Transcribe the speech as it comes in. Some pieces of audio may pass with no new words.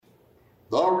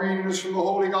The reading is from the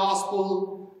Holy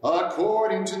Gospel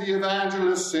according to the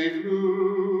evangelist St.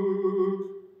 Luke.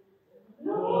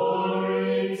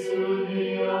 Glory to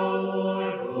thee, O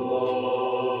Lord,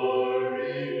 glory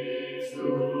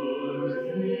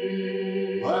to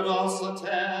thee. Let us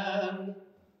attend.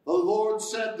 The Lord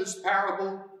said this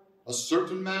parable. A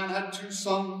certain man had 2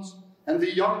 sons, and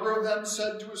the younger of them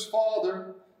said to his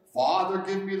father, Father,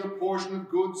 give me the portion of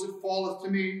goods that falleth to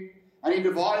me. And he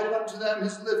divided unto them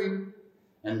his living.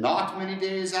 And not many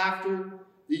days after,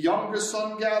 the youngest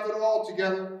son gathered all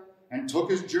together, and took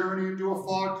his journey into a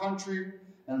far country,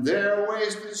 and there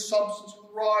wasted his substance with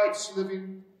riotous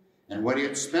living. And when he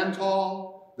had spent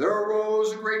all, there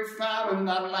arose a great famine in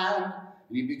that land,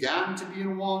 and he began to be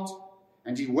in want.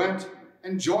 And he went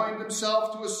and joined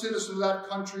himself to a citizen of that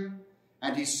country,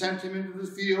 and he sent him into the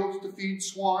fields to feed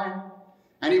swine.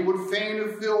 And he would fain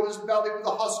have filled his belly with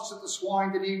the husks that the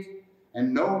swine did eat,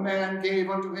 and no man gave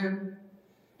unto him.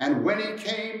 And when he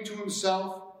came to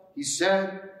himself, he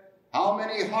said, How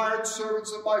many hired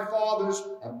servants of my father's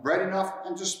have bread enough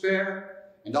and to spare,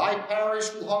 and I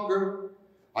perish with hunger?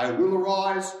 I will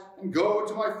arise and go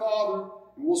to my father,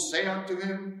 and will say unto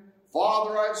him,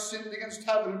 Father, I have sinned against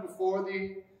heaven and before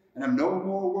thee, and am no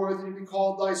more worthy to be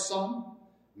called thy son.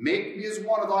 Make me as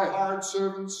one of thy hired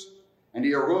servants. And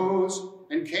he arose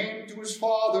and came to his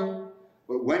father.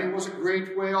 But when he was a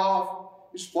great way off,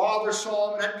 his father saw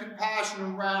him and had compassion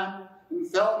and ran, and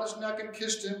fell on his neck and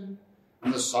kissed him.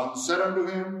 And the son said unto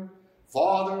him,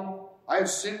 Father, I have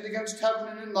sinned against heaven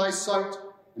and in thy sight,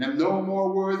 and am no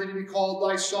more worthy to be called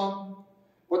thy son.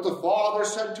 But the father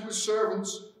said to his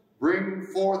servants, Bring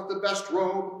forth the best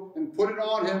robe, and put it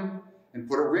on him, and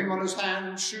put a ring on his hand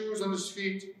and shoes on his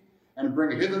feet, and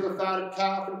bring hither the fatted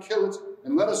calf, and kill it,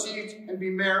 and let us eat and be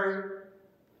merry.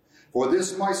 For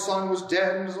this my son was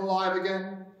dead and is alive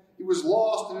again. He was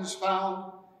lost and is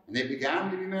found. And they began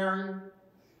to be merry.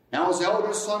 Now his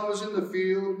eldest son was in the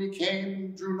field, and he came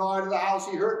and drew nigh to the house.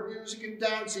 He heard music and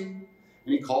dancing.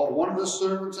 And he called one of the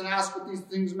servants and asked what these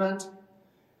things meant.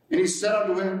 And he said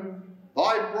unto him,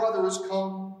 Thy brother is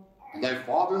come, and thy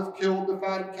father hath killed the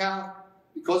fatted calf,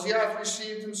 because he hath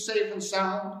received him safe and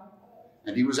sound.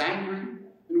 And he was angry,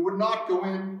 and would not go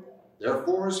in.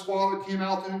 Therefore his father came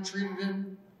out and entreated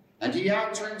him. And he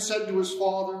answering said to his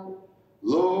father,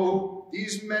 Lo,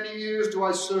 these many years do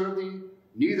I serve thee,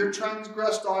 neither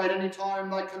transgressed I at any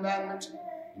time thy commandment,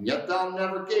 and yet thou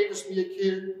never gavest me a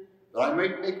kid, that I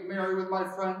might make merry with my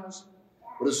friends.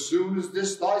 But as soon as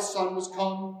this thy son was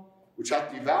come, which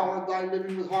hath devoured thy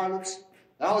living with harlots,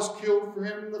 thou hast killed for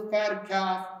him the fatted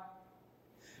calf.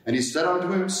 And he said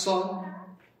unto him, Son,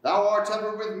 thou art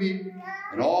ever with me,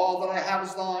 and all that I have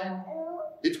is thine.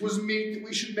 It was meet that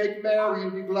we should make merry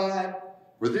and be glad.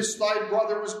 For this thy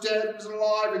brother was dead and is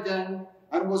alive again,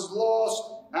 and was lost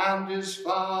and is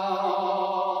found.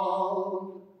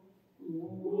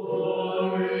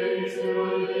 Glory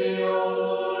to thee, O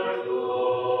Lord,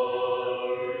 glory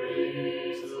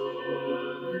to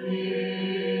thee.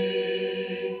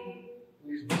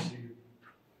 Please be seated.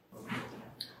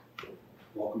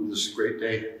 Welcome to this great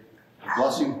day of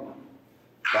blessing,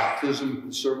 baptism,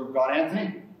 the servant of God,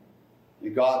 Anthony. May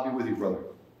God be with you, brother,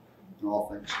 in all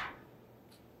things.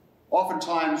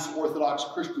 Oftentimes, Orthodox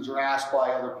Christians are asked by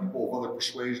other people of other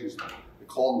persuasions that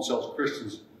call themselves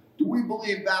Christians, do we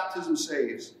believe baptism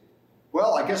saves?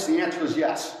 Well, I guess the answer is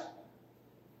yes.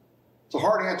 It's a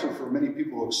hard answer for many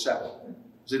people to accept,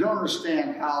 because they don't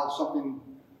understand how something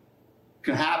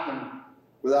can happen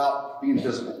without being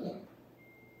visible.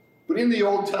 But in the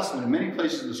Old Testament, in many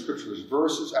places in the Scripture, there's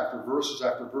verses after verses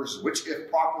after verses, which, if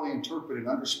properly interpreted and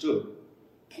understood,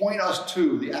 point us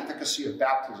to the efficacy of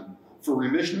baptism for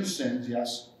remission of sins,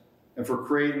 yes, and for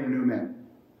creating a new man.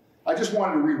 I just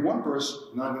wanted to read one verse,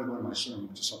 and then I'm going to go into my sermon,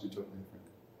 which is something totally different,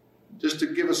 just to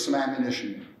give us some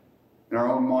ammunition in our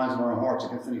own minds and our own hearts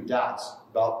against any doubts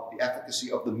about the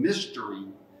efficacy of the mystery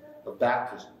of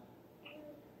baptism.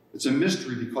 It's a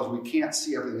mystery because we can't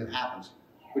see everything that happens.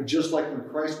 But just like when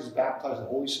Christ was baptized, the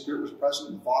Holy Spirit was present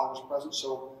and the Father was present,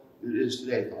 so it is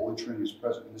today. The Holy Trinity is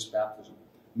present in this baptism,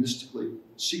 mystically,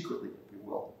 secretly, if you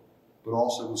will, but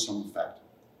also with some effect.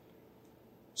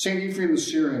 St. Ephraim the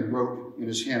Syrian wrote in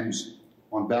his hymns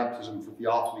on baptism for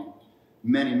theophany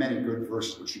many, many good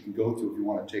verses, which you can go to if you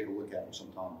want to take a look at them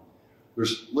sometime.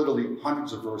 There's literally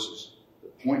hundreds of verses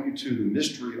that point you to the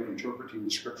mystery of interpreting the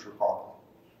Scripture properly,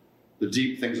 the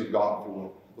deep things of God, if you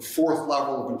will. The fourth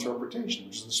level of interpretation,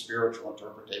 which is the spiritual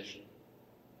interpretation.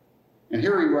 And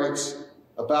here he writes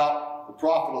about the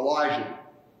prophet Elijah.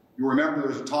 You remember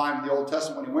there's a time in the Old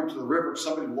Testament when he went to the river,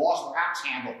 somebody lost an axe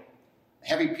handle. A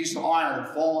heavy piece of iron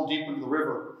had fallen deep into the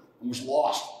river and was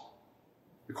lost.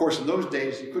 Of course, in those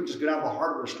days, you couldn't just get out of the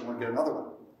hardware store and get another one.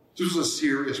 This was a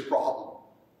serious problem,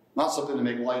 not something to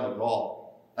make light of at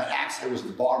all. That axe head was at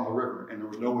the bottom of the river, and there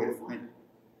was no way to find it.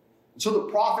 And so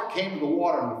the prophet came to the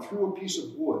water and threw a piece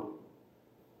of wood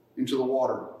into the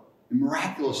water. And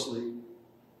miraculously,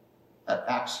 that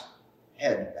axe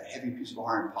head, that heavy piece of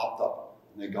iron, popped up,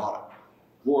 and they got it.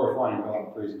 Glorifying God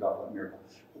and praising God for that miracle.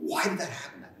 Why did that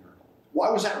happen, that miracle? Why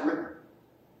was that written?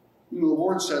 You know, the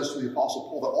Lord says to the Apostle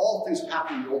Paul that all things that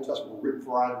happened in the Old Testament were written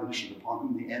for our admonition, upon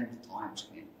whom the end of times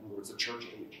came. In other words, the church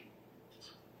age.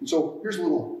 And so here's a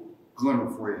little glimmer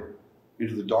for you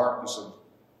into the darkness of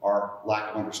our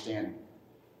lack of understanding.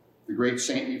 The great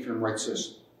Saint Ephraim writes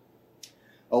this: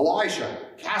 Elijah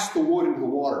cast the wood into the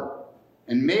water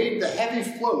and made the heavy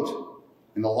float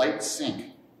and the light sink.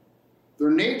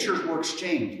 Their natures were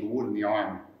exchanged, the wood and the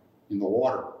iron, in the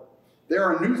water. There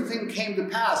a new thing came to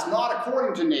pass, not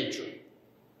according to nature.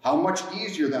 How much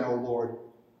easier then, O Lord,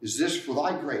 is this for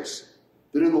thy grace,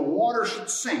 that in the water should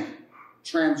sink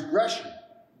transgression,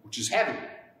 which is heavy,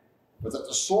 but that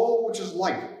the soul which is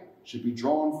light should be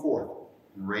drawn forth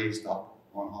and raised up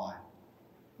on high.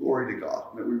 Glory to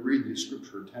God. May we read the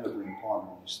scripture attentively and ponder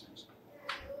these things.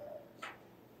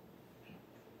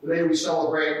 Today we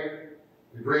celebrate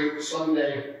the great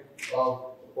Sunday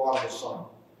of the Prodigal Son.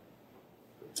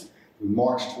 We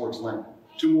march towards Lent.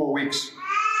 2 more weeks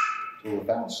till the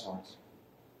fast starts.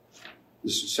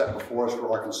 This is set before us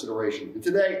for our consideration. And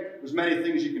today, there's many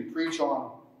things you can preach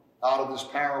on out of this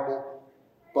parable,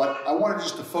 but I wanted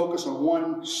just to focus on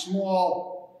one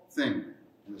small thing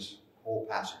in this whole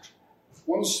passage.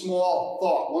 One small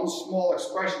thought, one small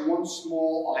expression, one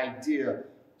small idea,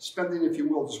 spending, if you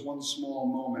will, just one small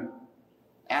moment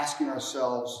asking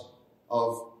ourselves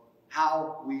of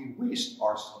how we waste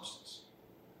our substance.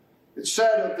 It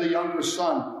said of the younger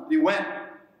son, he went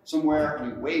somewhere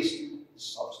and he wasted his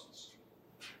substance.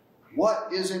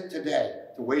 What is it today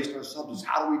to waste our substance?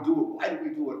 How do we do it? Why do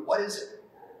we do it? What is it?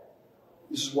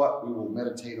 This is what we will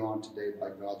meditate on today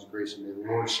by God's grace, and may the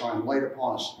Lord shine light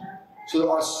upon us so that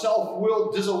our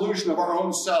self-willed dissolution of our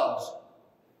own selves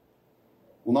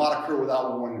will not occur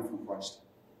without warning from Christ.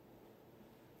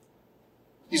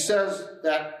 He says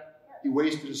that he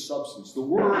wasted his substance. The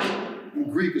word in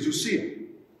Greek is ousia.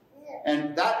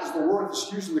 And that is the word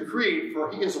that's used in the Creed,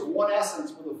 for he is of one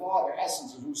essence with the Father.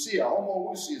 Essence is ousia,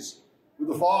 homoousios, with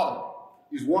the Father.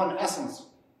 He's one essence.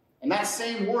 And that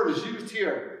same word is used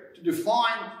here to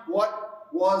define what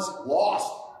was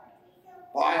lost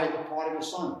by the prodigal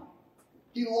son.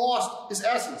 He lost his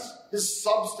essence, his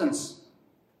substance.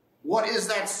 What is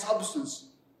that substance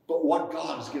but what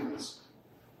God has given us?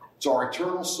 It's our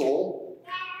eternal soul,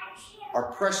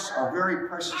 our very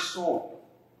precious soul.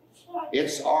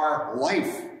 It's our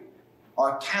life,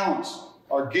 our talents,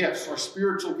 our gifts, our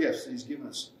spiritual gifts that he's given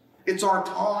us. It's our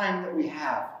time that we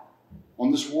have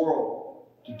on this world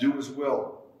to do his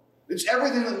will. It's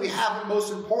everything that we have, and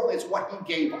most importantly, it's what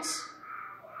he gave us.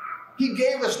 He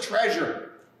gave us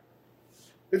treasure.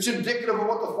 It's indicative of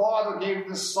what the Father gave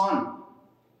the Son.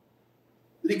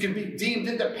 That he could be deemed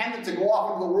independent to go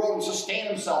off into the world and sustain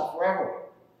himself forever.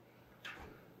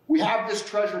 We have this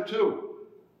treasure too.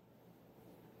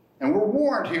 And we're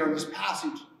warned here in this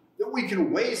passage that we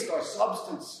can waste our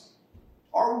substance.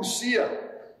 Our ousia,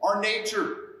 our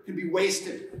nature can be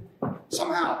wasted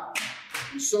somehow.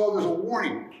 And so there's a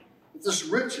warning that this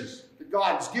riches that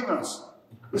God has given us,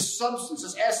 this substance,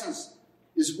 this essence,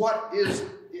 is what is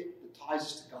it that ties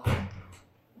us to God.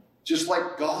 Just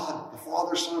like God, the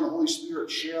Father, Son, and Holy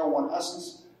Spirit share one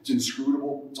essence. It's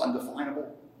inscrutable, it's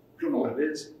undefinable. We don't know what it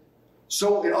is.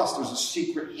 So in us, there's a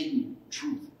secret, hidden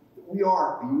truth. We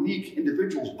are unique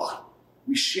individuals, but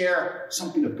we share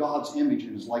something of God's image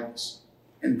and his likeness.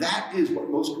 And that is what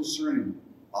most concerning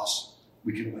us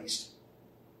we can waste.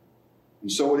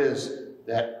 And so it is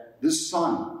that this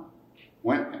son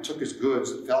went and took his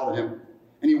goods that fell to him,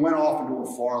 and he went off into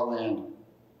a far land.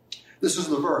 This is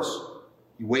the verse.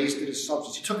 He wasted his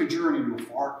substance. He took a journey to a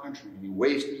far country, and he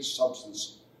wasted his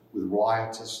substance with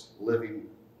riotous living.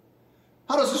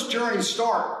 How does this journey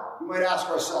start? We might ask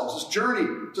ourselves, this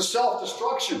journey to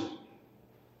self-destruction.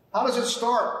 How does it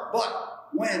start? But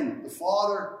when the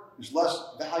Father is less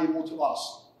valuable to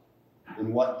us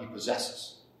than what he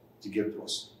possesses to give to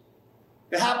us.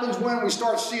 It happens when we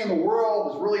start seeing the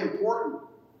world as really important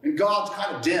and God's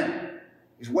kind of dim.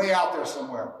 He's way out there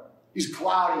somewhere. He's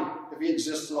cloudy if he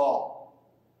exists at all.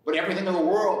 But everything in the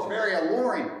world is very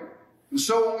alluring. And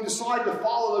so when we decide to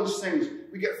follow those things,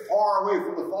 we get far away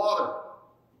from the Father.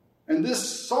 And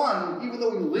this son, even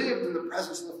though he lived in the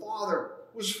presence of the Father,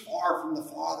 was far from the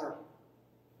Father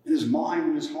in his mind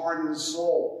and his heart and his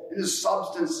soul. in his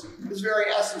substance. His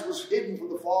very essence was hidden from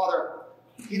the Father.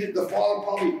 The Father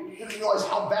probably didn't realize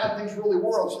how bad things really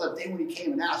were until that day when he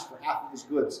came and asked for half of his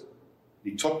goods.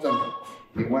 He took them.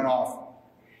 He went off.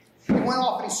 He went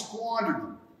off and he squandered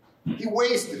them. He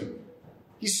wasted them.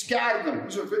 He scattered them.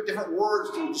 These are different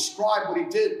words to describe what he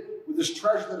did with this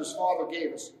treasure that his Father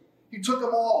gave us. He took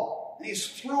them all and he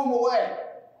threw them away.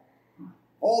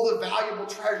 All the valuable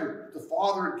treasure the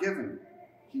Father had given,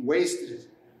 he wasted it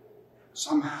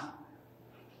somehow.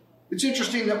 It's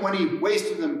interesting that when he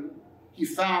wasted them, he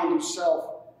found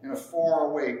himself in a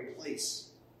faraway place.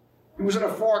 He was in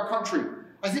a far country.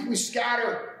 I think we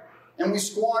scatter and we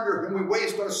squander and we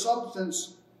waste our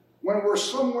substance when we're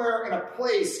somewhere in a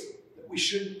place that we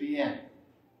shouldn't be in.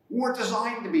 We weren't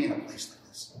designed to be in a place like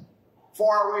this.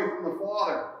 Far away from the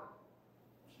Father,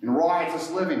 in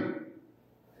riotous living.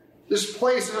 This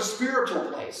place is a spiritual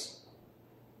place.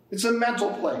 It's a mental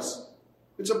place.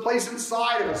 It's a place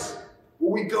inside of us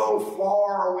where we go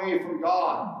far away from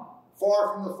God,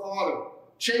 far from the Father,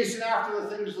 chasing after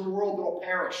the things of the world that will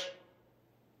perish.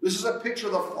 This is a picture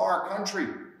of the far country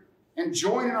and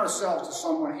joining ourselves to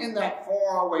someone in that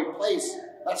faraway place,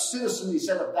 that citizen, he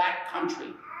said, of that country,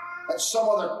 that's some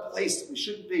other place that we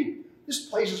shouldn't be. This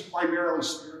place is primarily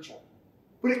spiritual,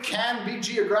 but it can be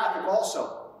geographic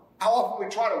also. How often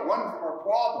we try to run from our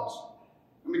problems,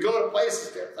 and we go to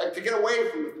places to get away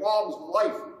from the problems of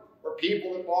life, or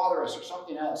people that bother us, or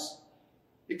something else.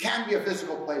 It can be a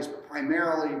physical place, but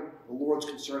primarily the Lord's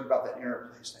concerned about that inner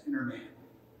place, that inner man.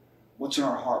 What's in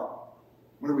our heart?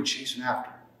 What are we chasing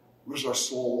after? What is our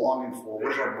soul longing for?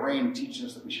 What is our brain teaching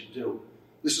us that we should do?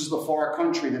 This is the far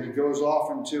country that he goes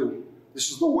off into.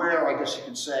 This is the where, I guess you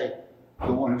could say,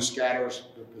 the one who scatters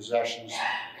their possessions,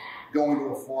 going to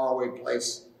a faraway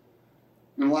place.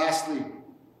 And lastly,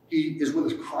 he is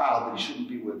with a crowd that he shouldn't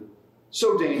be with.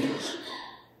 So dangerous.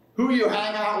 Who you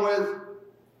hang out with,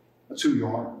 that's who you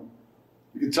are.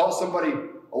 You can tell somebody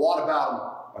a lot about them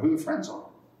by who their friends are.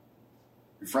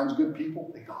 Your friends good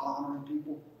people? They God-honoring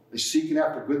people? They seeking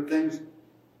after good things?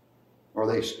 Or are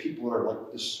they people that are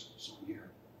like this son here,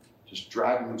 just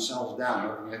dragging themselves down,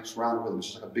 everything that's surrounded with them? It's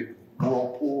just like a big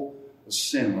whirlpool of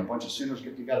sin. When a bunch of sinners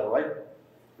get together, right?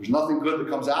 There's nothing good that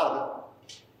comes out of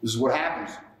it. This is what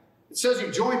happens. It says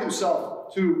he joined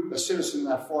himself to a citizen in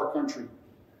that far country.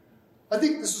 I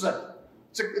think this is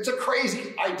it's a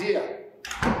crazy idea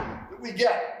that we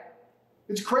get.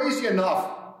 It's crazy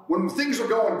enough when things are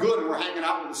going good and we're hanging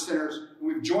out with the sinners and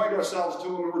we've joined ourselves to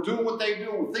them and we're doing what they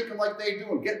do and we're thinking like they do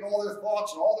and getting all their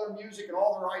thoughts and all their music and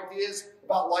all their ideas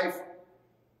about life.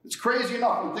 It's crazy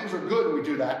enough when things are good and we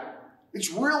do that.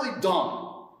 It's really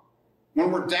dumb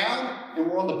when we're down and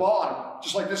we're on the bottom,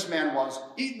 just like this man was,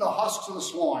 eating the husks of the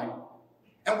swine,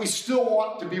 and we still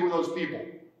want to be with those people.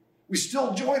 We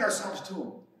still join ourselves to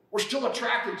them. We're still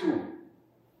attracted to them.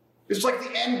 It's like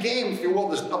the end game, if you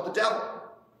will, of the devil.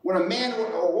 When a man or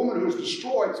a woman who is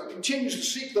destroyed continues to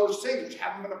seek those things, which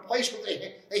have them in a place where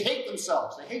they hate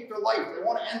themselves, they hate their life, they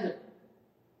want to end it.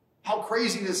 How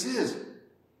crazy this is.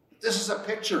 This is a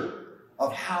picture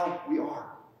of how we are.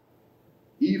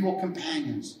 Evil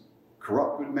companions,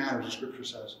 corrupt good manners, the scripture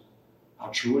says. How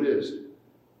true it is.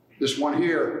 This one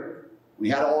here, we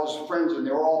had all his friends and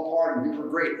they were all partying, things were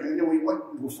great. And then we went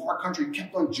to a far country and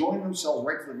kept on joining themselves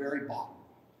right to the very bottom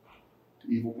to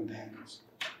evil companions.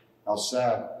 How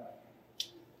sad.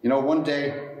 You know, one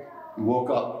day he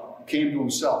woke up, came to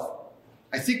himself.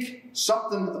 I think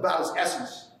something about his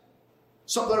essence,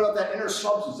 something about that inner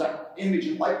substance, that image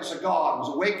and likeness of God was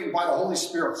awakened by the Holy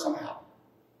Spirit somehow.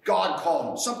 God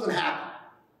called him. Something happened.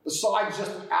 Besides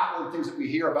just the outward things that we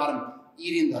hear about him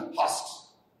eating the husks,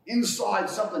 inside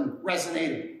something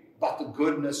resonated about the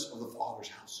goodness of the Father's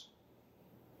house.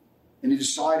 And he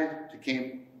decided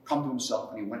to come to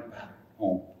himself, and he went back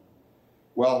home.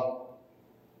 Well,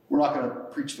 we're not going to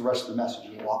preach the rest of the message.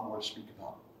 There's a lot more to speak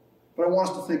about. But I want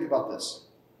us to think about this.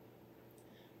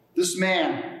 This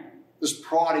man, this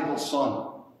prodigal son,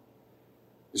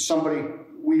 is somebody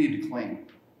we need to claim.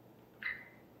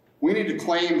 We need to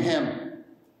claim him.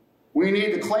 We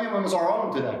need to claim him as our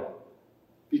own today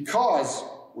because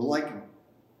we're like him.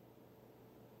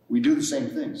 We do the same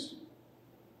things.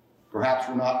 Perhaps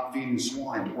we're not feeding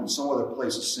swine or in some other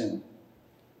place of sin.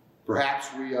 Perhaps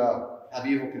we have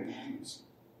evil companions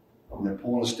and they're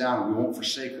pulling us down and we won't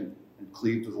forsake them and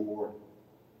cleave to the Lord.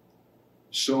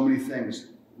 So many things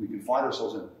we can find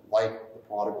ourselves in, like the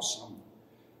prodigal son.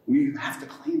 We have to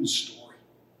claim the story,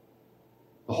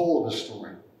 the whole of the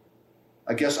story.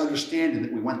 I guess understanding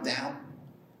that we went down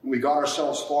and we got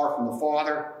ourselves far from the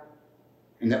Father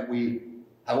and that we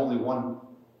have only one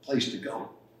place to go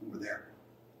when we're there,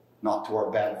 not to our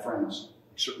bad friends,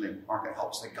 certainly aren't going to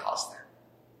help us like God's there.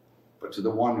 But to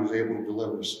the one who's able to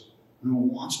deliver us, and who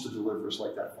wants to deliver us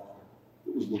like that Father,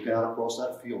 that was looking out across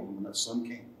that field, and when that son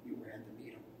came, you ran to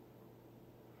meet him.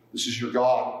 This is your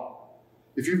God.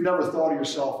 If you've never thought of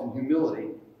yourself in humility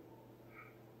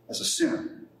as a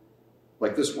sinner,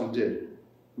 like this one did,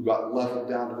 who got leveled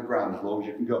down to the ground as low as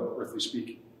you can go, earthly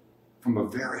speaking, from a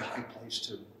very high place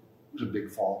too. It was a big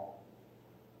fall.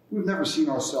 If we've never seen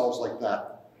ourselves like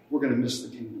that, we're going to miss the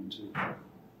kingdom too.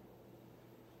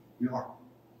 We are.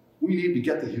 We need to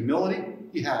get the humility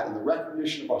he had and the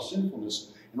recognition of our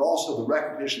sinfulness, and also the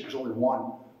recognition there's only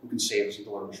one who can save us and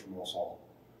deliver us from us all.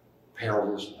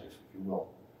 Perilous life, if you will.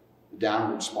 The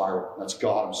downward spiral. That's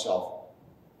God himself.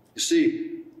 You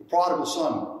see, the prodigal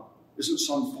son isn't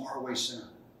some faraway sinner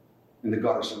in the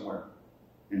gutter somewhere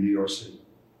in New York City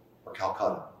or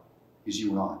Calcutta. He's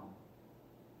you and I.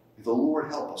 May the Lord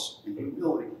help us in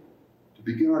humility to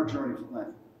begin our journey to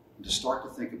Lent and to start to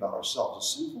think about ourselves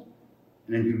as sinful.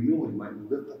 And in humility, might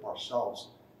we lift up ourselves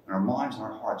and our minds and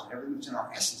our hearts and everything that's in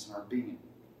our essence and our being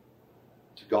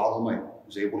to God Almighty,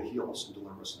 who's able to heal us and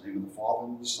deliver us in the name of the Father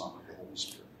and of the Son and of the Holy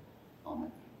Spirit.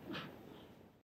 Amen.